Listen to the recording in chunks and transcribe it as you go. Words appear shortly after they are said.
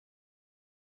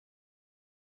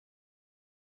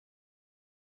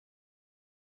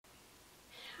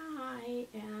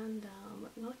and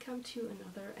welcome to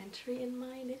another entry in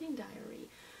my knitting diary.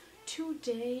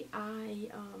 Today I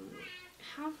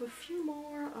have a few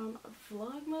more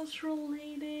vlogmas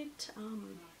related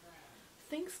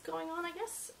things going on, I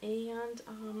guess, and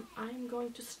I'm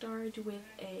going to start with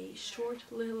a short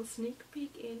little sneak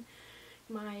peek in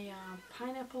my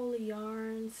Pineapple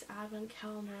Yarns Advent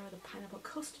Calendar, the Pineapple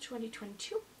Coast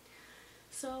 2022.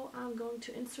 So I'm going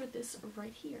to insert this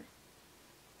right here.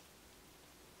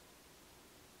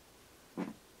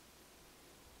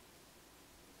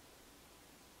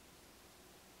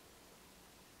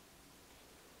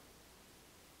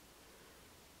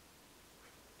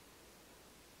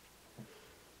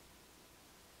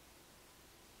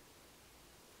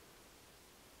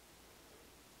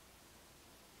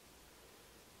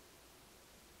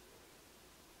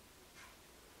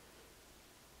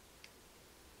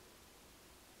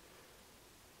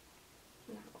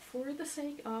 For the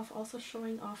sake of also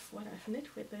showing off what I've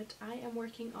knit with it, I am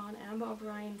working on Ambah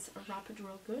O'Brien's Rapid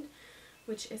Real Good,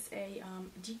 which is a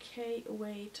DK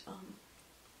weight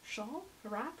shawl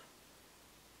wrap,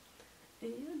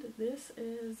 and this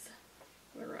is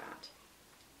where we're at.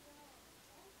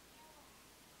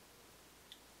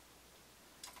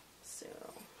 So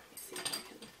let me see if I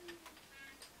can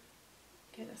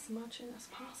get as much in as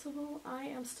possible. I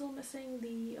am still missing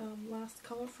the last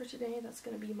color for today. That's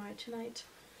going to be my tonight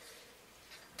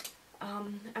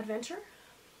adventure,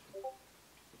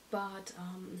 but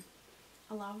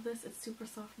I love this. It's super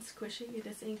soft and squishy. It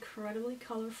is incredibly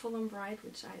colorful and bright,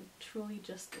 which I truly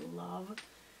just love,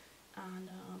 and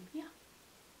yeah,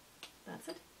 that's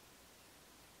it.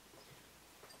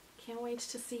 Can't wait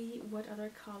to see what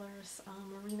other colors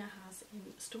Marina has in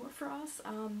store for us.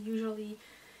 Usually,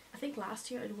 I think last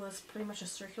year it was pretty much a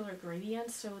circular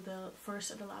gradient, so the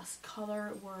first and the last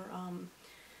color were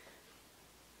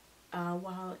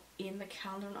while in the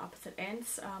calendar on opposite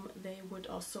ends, they would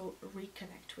also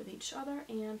reconnect with each other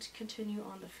and continue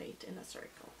on the fate in a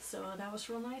circle. So that was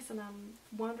real nice, and I'm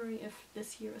wondering if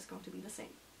this year is going to be the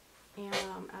same. And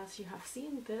as you have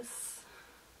seen, this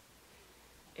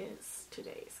is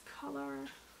today's color.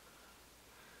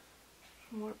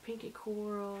 More pinky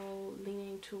coral,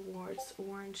 leaning towards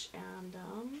orange and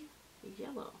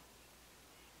yellow.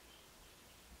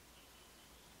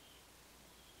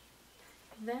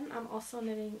 Then I'm also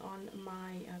knitting on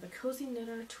my the Cozy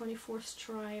Knitter 24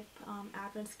 stripe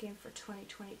Advent skein for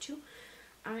 2022.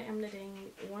 I am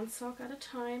knitting one sock at a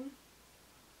time,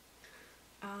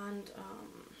 and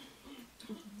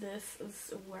this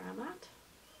is where I'm at.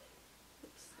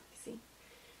 Oops, let me see.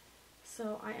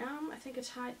 So I am, I think, a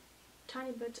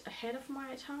tiny bit ahead of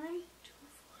my time.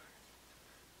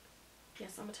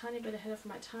 Yes, I'm a tiny bit ahead of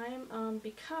my time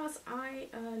because I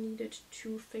needed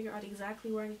to figure out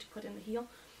exactly where I need to put in the heel,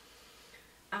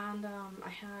 and I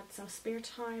had some spare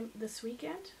time this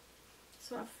weekend,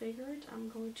 so I figured I'm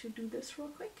going to do this real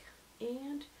quick.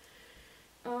 And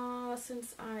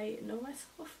since I know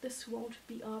myself, this won't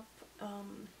be up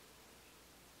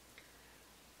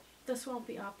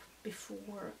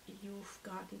before you've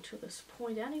gotten to this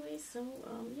point anyway, so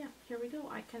yeah, here we go.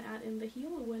 I can add in the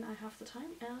heel when I have the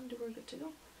time, and we're good to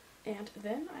go. And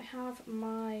then I have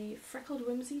my Freckled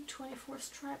Whimsy 24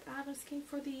 stripe Advent skein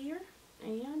for the year,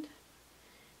 and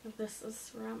this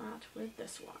is where I'm at with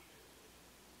this one.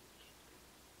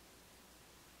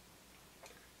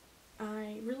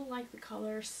 I really like the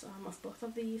colors of both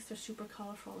of these. They're super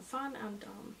colorful and fun, and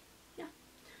yeah,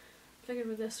 figured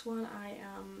with this one I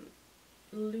am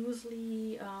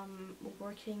loosely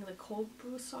working the cold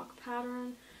brew sock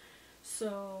pattern,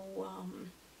 so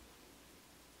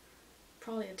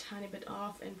probably a tiny bit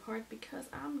off, in part because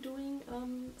I'm doing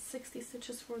 60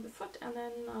 stitches for the foot, and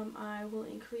then I will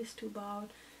increase to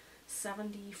about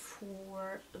 70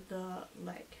 for the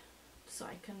leg, so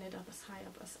I can knit up as high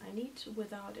up as I need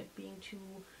without it being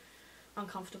too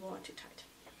uncomfortable and too tight.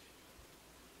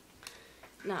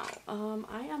 Now,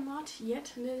 I am not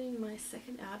yet knitting my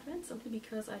second Advent, simply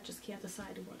because I just can't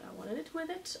decide what I want to knit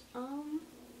with it,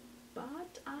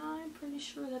 but I'm pretty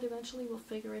sure that eventually we'll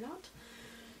figure it out.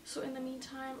 So in the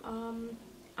meantime,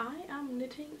 I am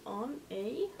knitting on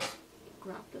a,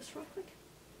 grab this real quick,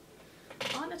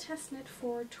 on a test knit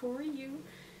for Tori U,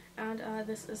 and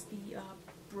this is the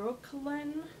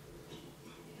Brooklyn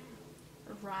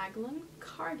Raglan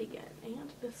Cardigan,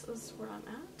 and this is where I'm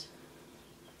at.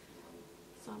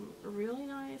 Some really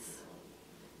nice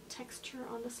texture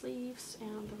on the sleeves,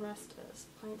 and the rest is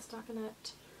plain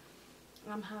stockinette.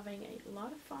 I'm having a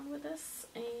lot of fun with this,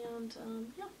 and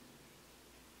yeah,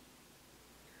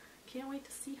 can't wait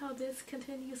to see how this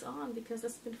continues on, because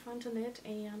it's been fun to knit,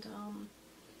 and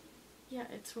yeah,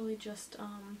 it's really just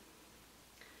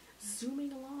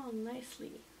zooming along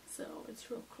nicely, so it's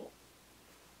real cool.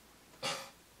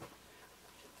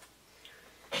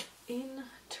 In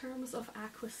terms of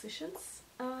acquisitions,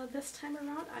 this time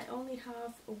around I only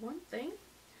have one thing,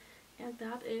 and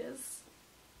that is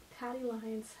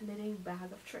Shanalines Knitting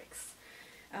Bag of Tricks,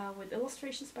 with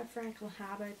illustrations by Freckled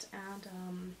Habit,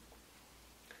 and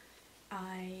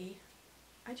I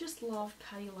just love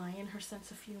Shanalines, her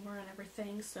sense of humor and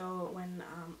everything, so when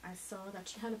I saw that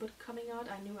she had a book coming out,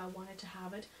 I knew I wanted to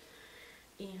have it,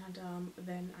 and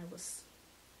then I was,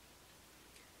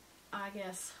 I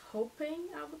guess, hoping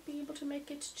I would be able to make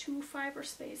it to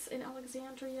Fiberspace in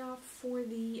Alexandria for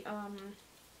the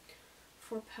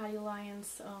for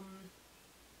Shanalines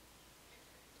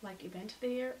like event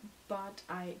there, but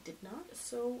I did not,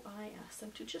 so I asked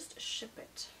them to just ship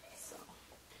it. So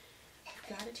I've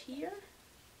got it here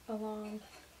along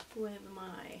with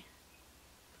my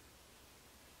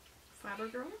fiber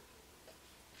girl,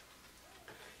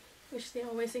 which they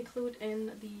always include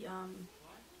in the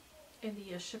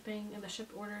shipping, in the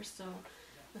shipped orders, so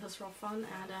this is real fun,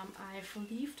 and I've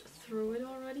leafed through it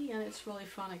already, and it's really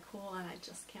fun and cool, and I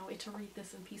just can't wait to read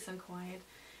this in peace and quiet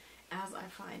as I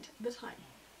find the time.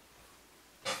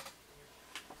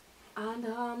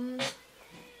 And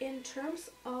in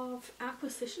terms of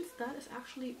acquisitions, that is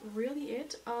actually really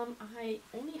it. I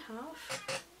only have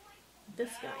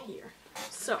this guy here,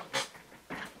 so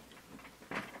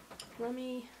let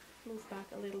me move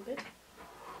back a little bit.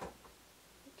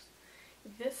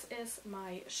 This is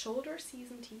my shoulder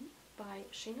season tee by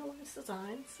Shanalines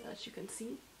Designs, as you can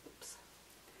see. Oops.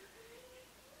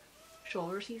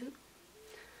 Shoulder season.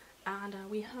 And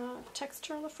we have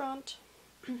texture on the front,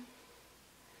 a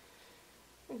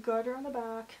garter on the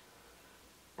back,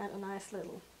 and a nice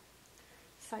little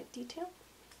side detail.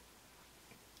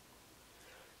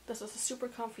 This is a super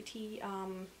comfy tee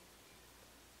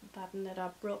that knit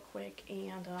up real quick,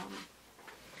 and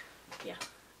yeah,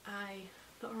 I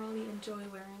thoroughly enjoy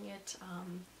wearing it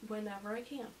whenever I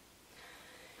can.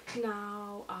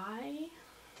 Now let me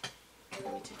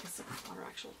take a sip of water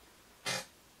actually.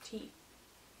 Tea.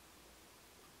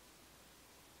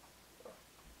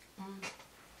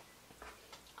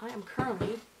 I am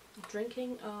currently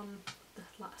drinking the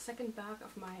second bag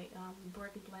of my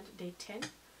Bird and Blend Day 10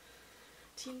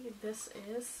 tea. This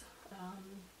is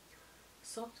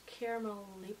soft caramel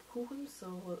Lebkuchen,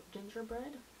 so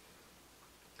gingerbread.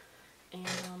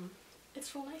 And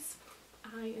it's real nice.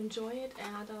 I enjoy it,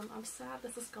 and I'm sad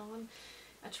this is gone.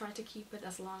 I try to keep it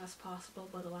as long as possible,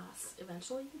 but alas,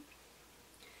 eventually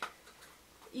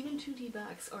even 2 tea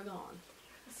bags are gone.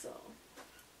 So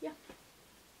yeah,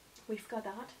 we've got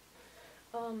that.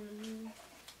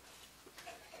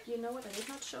 You know what I did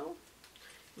not show?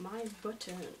 My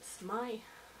buttons. My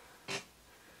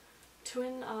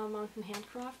twin mountain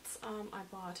handcrafts. I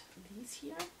bought these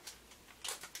here.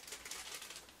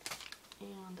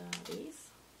 And these.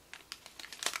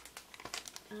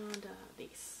 And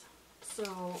these. So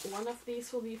one of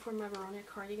these will be for my Verona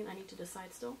cardigan. I need to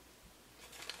decide still.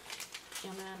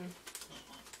 And then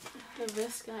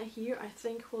this guy here I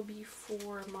think will be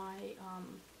for my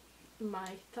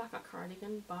my Thaka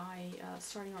cardigan by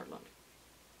Starting Nordlund.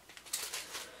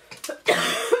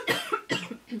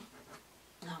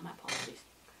 Oh, my apologies.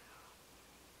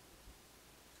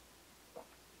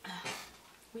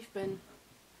 We've been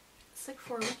sick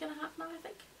for a week and a half now, I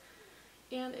think,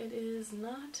 and it is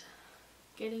not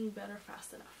getting better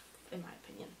fast enough, in my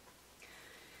opinion.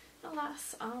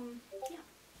 Alas, yeah.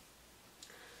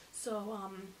 So,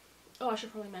 oh, I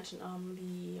should probably mention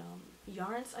the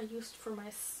yarns I used for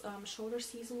my shoulder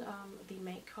season. The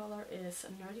main color is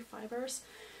Nerdy Fibers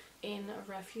in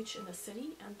Refuge in the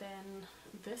City, and then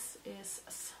this is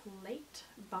Slate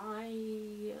by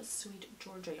Sweet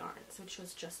Georgia Yarns, which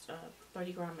was just a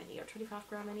 30 gram mini or 25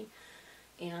 gram mini,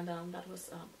 and that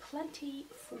was plenty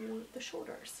for the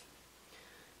shoulders.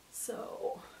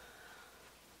 So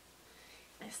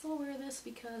I still wear this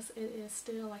because it is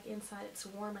still, like, inside it's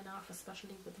warm enough,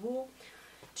 especially with wool,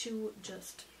 to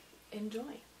just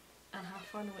enjoy and have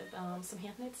fun with some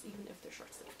hand knits, even if they're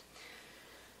short sleeved.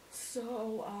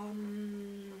 So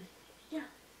yeah,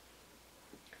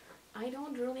 I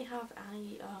don't really have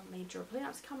any major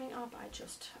plans coming up. I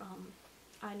just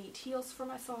I need heels for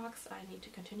my socks. I need to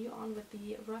continue on with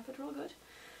the Rapid Real Good,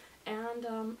 and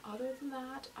other than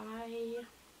that, I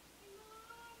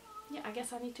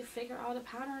guess I need to figure out a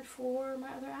pattern for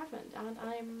my other advent, and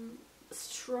I'm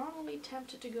strongly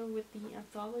tempted to go with the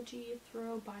Anthology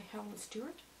Throw by Helen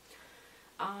Stewart,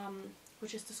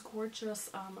 which is this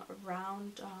gorgeous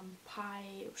round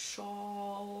pie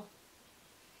shawl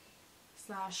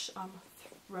slash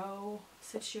throw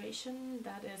situation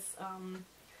that is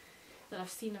that I've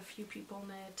seen a few people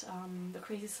knit. The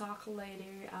Crazy Sock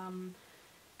Lady,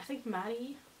 I think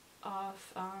Maddie,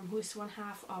 of who is one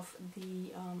half of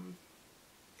the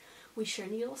We Share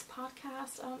Needles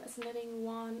podcast, is knitting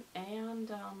one,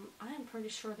 and I am pretty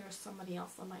sure there's somebody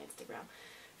else on my Instagram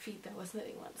feed that was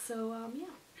knitting one. So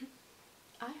yeah,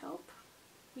 I hope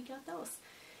we got those.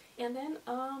 And then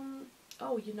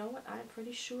oh, you know what, I'm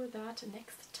pretty sure that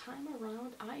next time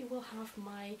around I will have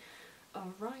my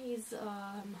Rise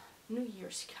New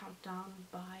Year's countdown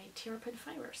by Terrapin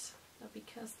Fibers,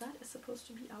 because that is supposed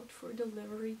to be out for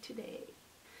delivery today.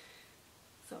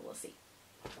 So we'll see.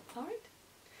 Alright,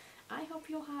 I hope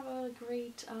you'll have a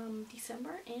great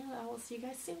December, and I will see you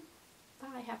guys soon.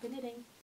 Bye, happy knitting!